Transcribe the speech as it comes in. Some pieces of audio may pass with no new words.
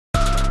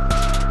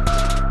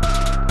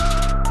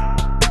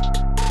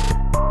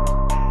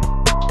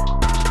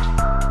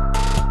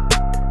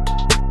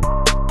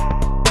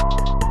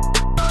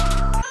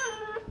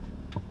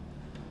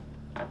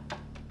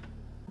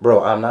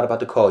Bro, I'm not about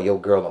to call your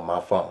girl on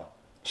my phone.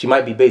 She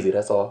might be busy,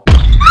 that's all.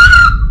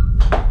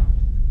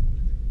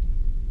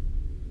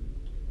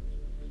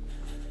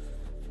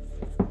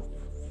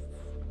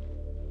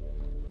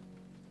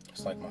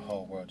 It's like my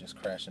whole world just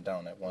crashing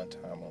down at one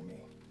time on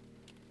me.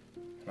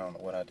 And I don't know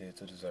what I did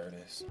to deserve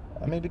this.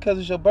 I mean, because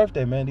it's your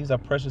birthday, man. These are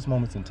precious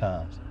moments in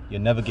times.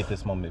 You'll never get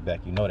this moment back.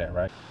 You know that,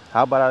 right?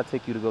 How about I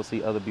take you to go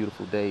see other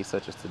beautiful days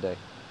such as today?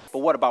 But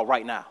what about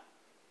right now?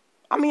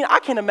 I mean, I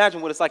can't imagine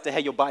what it's like to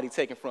have your body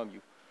taken from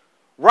you.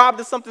 Robbed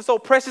of something so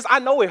precious, I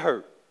know it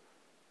hurt.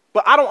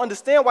 But I don't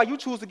understand why you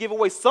choose to give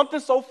away something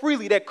so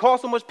freely that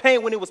caused so much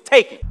pain when it was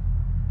taken.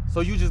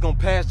 So you just gonna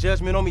pass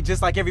judgment on me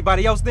just like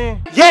everybody else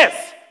then?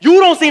 Yes! You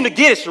don't seem to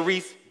get it,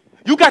 Sharice.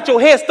 You got your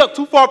head stuck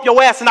too far up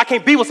your ass and I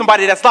can't be with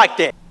somebody that's like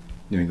that.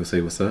 You ain't gonna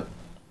say what's up?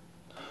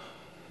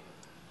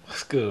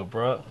 What's good,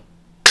 bro?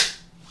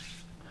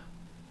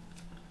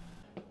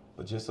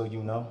 But just so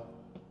you know,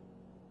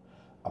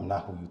 I'm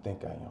not who you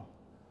think I am.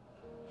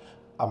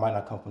 I might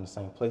not come from the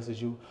same place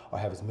as you or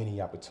have as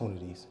many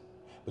opportunities,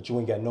 but you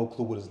ain't got no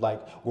clue what it's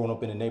like growing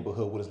up in a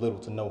neighborhood with as little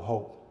to no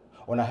hope,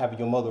 or not having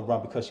your mother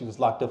around because she was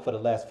locked up for the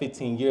last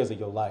 15 years of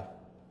your life,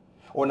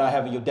 or not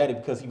having your daddy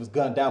because he was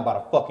gunned down by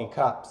the fucking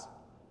cops.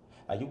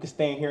 Now you can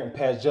stand here and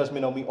pass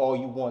judgment on me all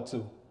you want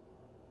to,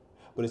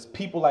 but it's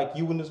people like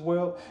you in this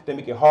world that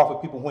make it hard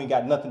for people who ain't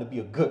got nothing to be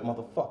a good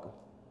motherfucker.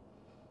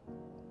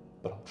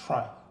 But I'm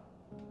trying.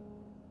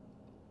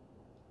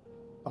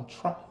 I'm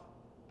trying.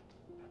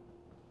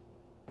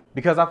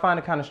 Because I find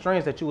it kind of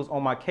strange that you was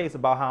on my case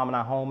about how I'm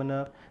not home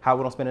enough, how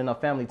we don't spend enough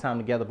family time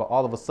together, but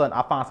all of a sudden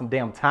I find some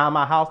damn time in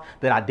my house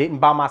that I didn't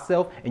buy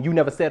myself, and you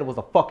never said it was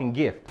a fucking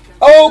gift.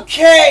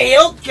 Okay.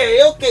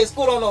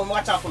 Scoot on.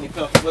 Watch out for me,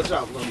 Pimpin'. Watch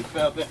out for me,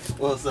 Pimpin'.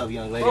 What's up,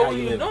 young lady? How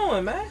you living? What are you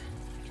doing, man?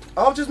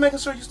 I'm just making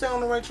sure you stay on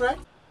the right track.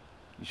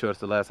 You sure it's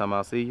the last time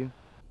I'll see you?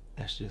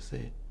 That's just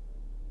it.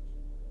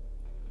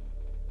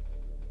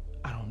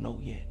 I don't know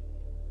yet.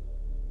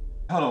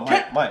 Hold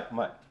on,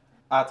 Mike.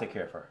 I'll take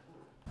care of her.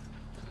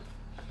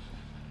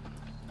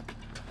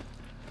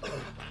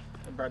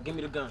 Hey, bro, give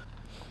me the gun.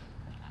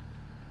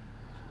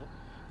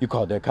 You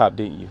called that cop,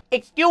 didn't you?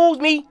 Excuse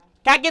me.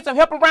 Can I get some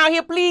help around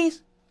here,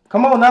 please?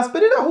 Come on, now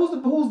spit it out.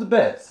 Who's the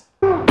best?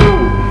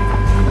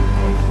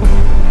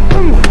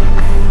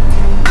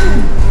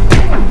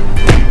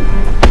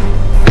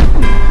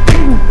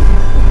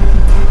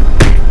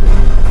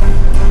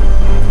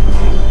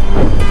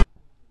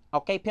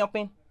 Okay,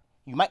 Pimpin'.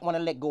 You might want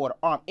to let go of the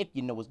arm if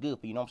you know what's good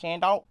for you. Know what I'm saying,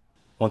 dog?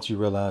 Once you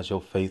realize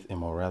your faith and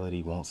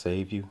morality won't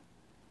save you,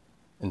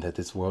 and that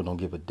this world don't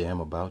give a damn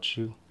about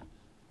you,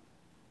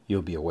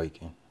 you'll be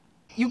awakened.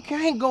 You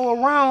can't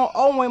go around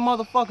owing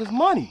motherfuckers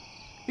money,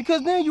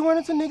 because then you run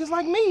into niggas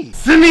like me.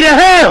 Send me to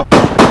hell!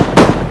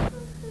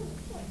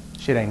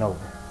 Shit ain't over.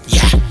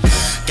 Yeah,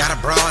 got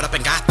a broad up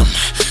and got them.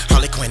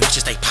 Harley Quinn,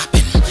 she stay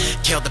popping.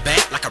 Killed the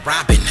bat like a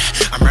robin.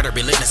 A murder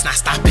relentless, not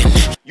stopping.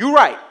 You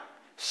right.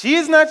 She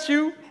is not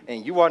you,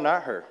 and you are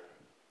not her.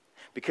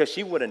 Because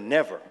she would have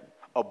never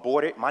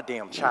aborted my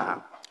damn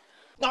child.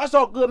 No, it's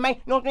all good, man.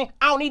 You know what I'm saying?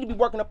 I don't need to be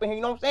working up in here,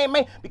 you know what I'm saying,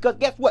 man? Because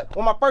guess what?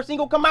 When my first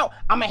single come out,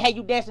 I'm going to have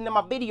you dancing in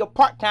my video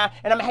part-time,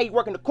 and I'm going to have you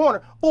working the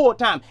corner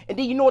full-time. And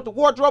then you know what the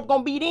wardrobe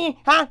going to be then?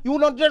 Huh? You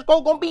know what the dress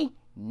code going to be?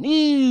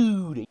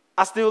 Nude.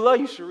 I still love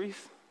you,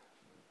 Sharice.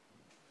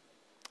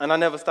 And I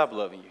never stop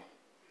loving you.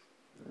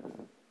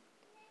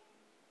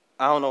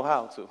 I don't know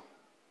how to.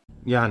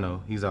 Yeah, I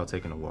know. He's out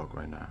taking a walk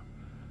right now.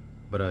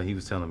 But he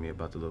was telling me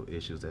about the little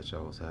issues that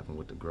y'all was having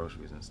with the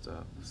groceries and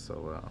stuff.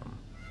 So,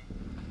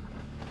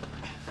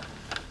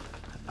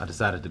 I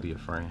decided to be a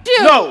friend.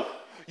 No!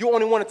 You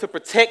only wanted to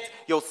protect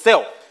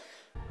yourself.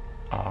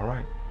 All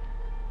right.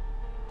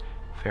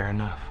 Fair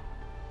enough.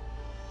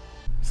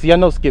 See, I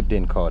know Skip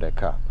didn't call that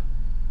cop.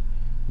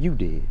 You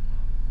did.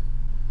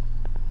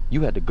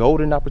 You had the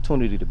golden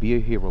opportunity to be a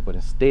hero, but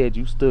instead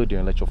you stood there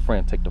and let your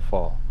friend take the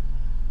fall.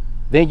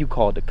 Then you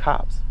called the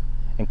cops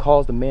and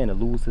caused the man to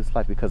lose his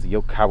life because of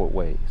your coward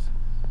ways.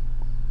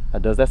 Now,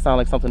 does that sound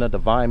like something a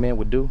divine man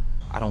would do?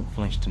 I don't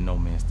flinch to no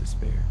man's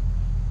despair.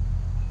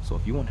 So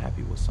if you're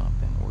unhappy with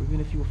something, or even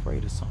if you're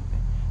afraid of something,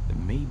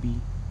 then maybe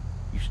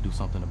you should do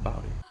something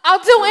about it. I'll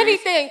do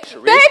anything.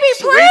 Baby,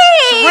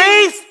 please!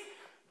 Sharice!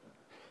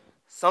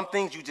 Some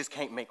things you just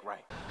can't make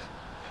right.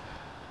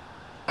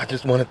 I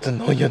just wanted to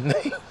know your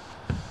name.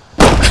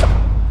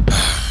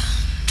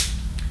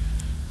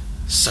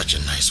 Such a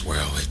nice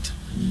world with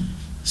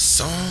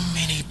so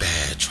many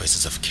bad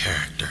choices of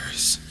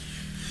characters.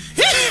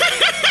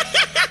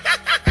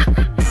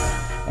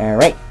 All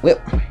right,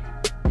 well,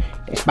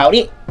 that's about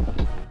it.